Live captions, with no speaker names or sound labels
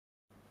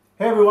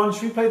Hey everyone,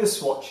 should we play the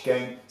swatch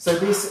game? So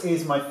this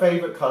is my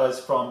favourite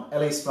colours from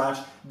LA Splash.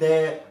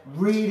 They're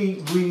really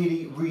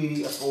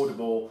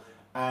affordable,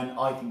 and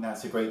I think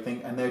that's a great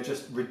thing, and they're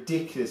just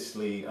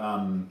ridiculously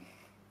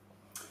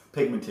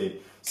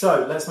pigmented.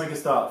 So let's make a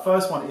start.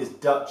 First one is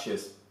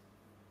Duchess.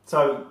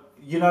 So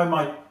you know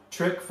my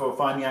trick for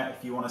finding out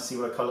if you want to see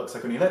what a colour looks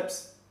like on your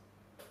lips?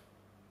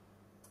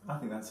 I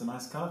think that's a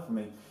nice colour for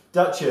me.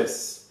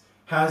 Duchess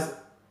has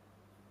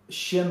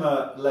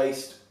shimmer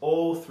laced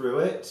all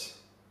through it.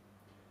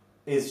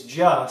 Is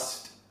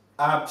just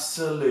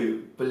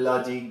absolute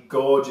bloody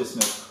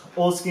gorgeousness.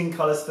 All skin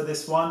colours for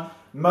this one.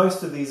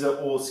 Most of these are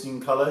all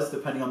skin colours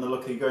depending on the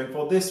look you're going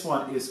for. This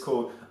one is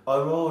called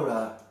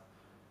Aurora.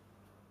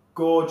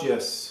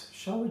 Gorgeous.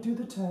 Shall we do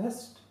the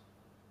test?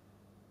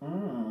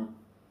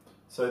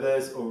 So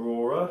there's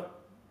Aurora,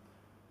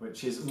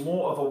 which is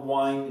more of a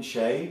wine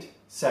shade,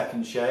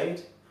 second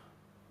shade.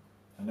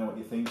 I know what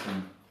you're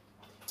thinking.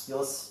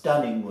 You're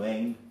stunning,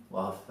 Wayne.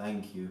 Well,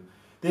 thank you.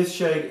 This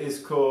shade is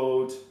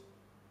called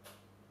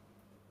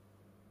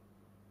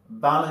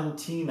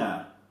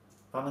Valentina.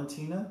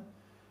 Valentina?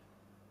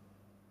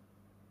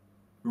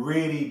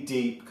 Really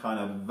deep kind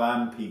of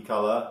vampy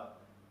colour.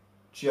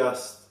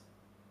 Just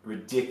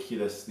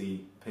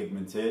ridiculously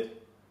pigmented.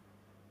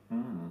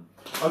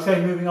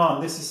 Okay, moving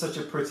on. This is such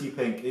a pretty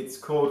pink. It's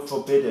called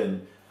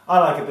Forbidden. I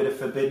like a bit of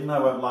Forbidden, I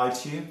won't lie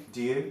to you.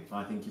 Do you?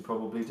 I think you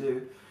probably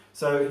do.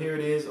 So here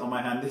it is on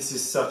my hand. This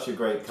is such a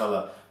great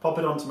colour. Pop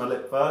it onto my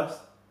lip first.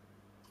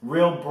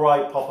 Real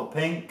bright pop of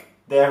pink.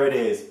 There it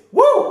is.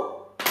 Woo!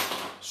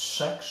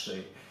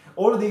 Sexy.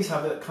 All of these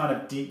have a kind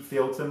of deep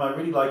feel to them. I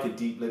really like a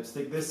deep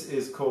lipstick. This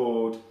is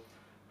called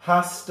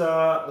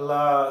Hasta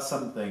La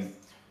something.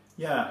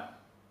 Yeah,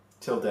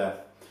 till death.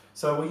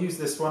 So we'll use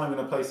this one. I'm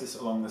going to place this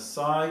along the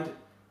side.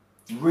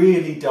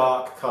 Really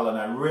dark colour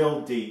now,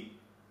 real deep.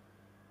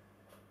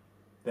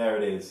 There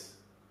it is.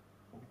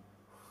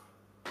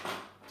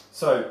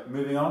 So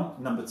moving on,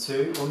 number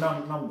two. Well,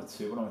 no, number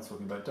two. What am I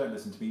talking about? Don't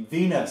listen to me.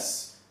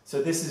 Venus.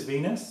 So this is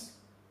Venus.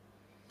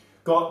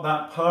 Got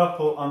that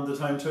purple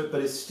undertone to it,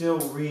 but it's still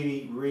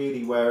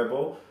really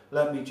wearable.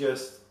 Let me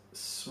just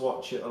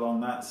swatch it along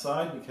that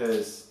side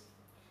because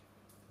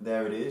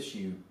there it is,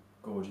 you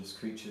gorgeous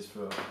creatures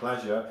for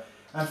pleasure.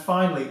 And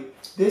finally,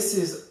 this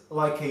is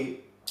like a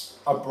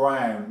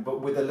brown,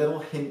 but with a little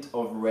hint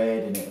of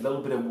red in it, a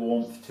little bit of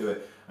warmth to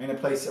it. I'm going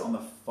to place it on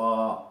the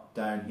far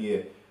down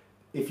here.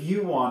 If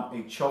you want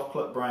a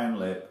chocolate brown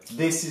lip,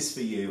 this is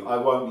for you. I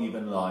won't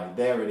even lie.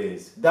 There it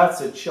is.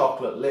 That's a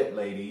chocolate lip,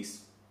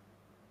 ladies.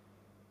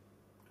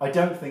 I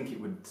don't think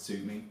it would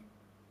suit me,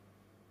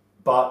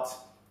 but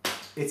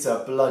it's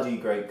a bloody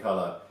great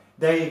colour.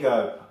 There you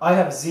go. I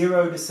have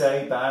zero to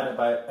say bad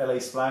about LA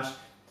Splash.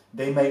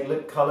 They make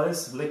lip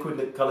colours, liquid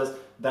lip colours,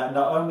 that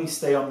not only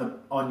stay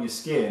on your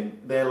skin,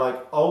 they're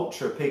like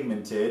ultra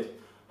pigmented,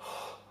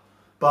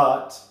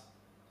 but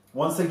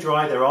once they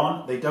dry, they're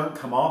on. They don't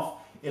come off.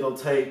 It'll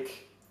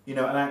take, you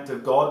know, an act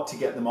of God to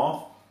get them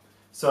off.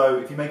 So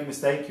if you make a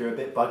mistake, you're a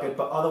bit buggered,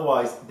 but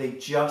otherwise they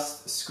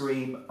just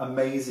scream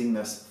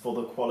amazingness for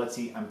the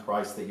quality and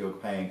price that you're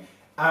paying.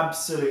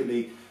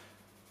 Absolutely,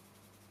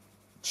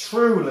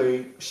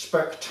 truly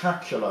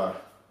spectacular.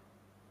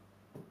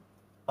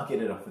 I'll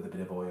get it off with a bit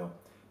of oil.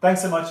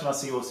 Thanks so much, and I'll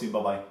see you all soon.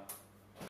 Bye-bye.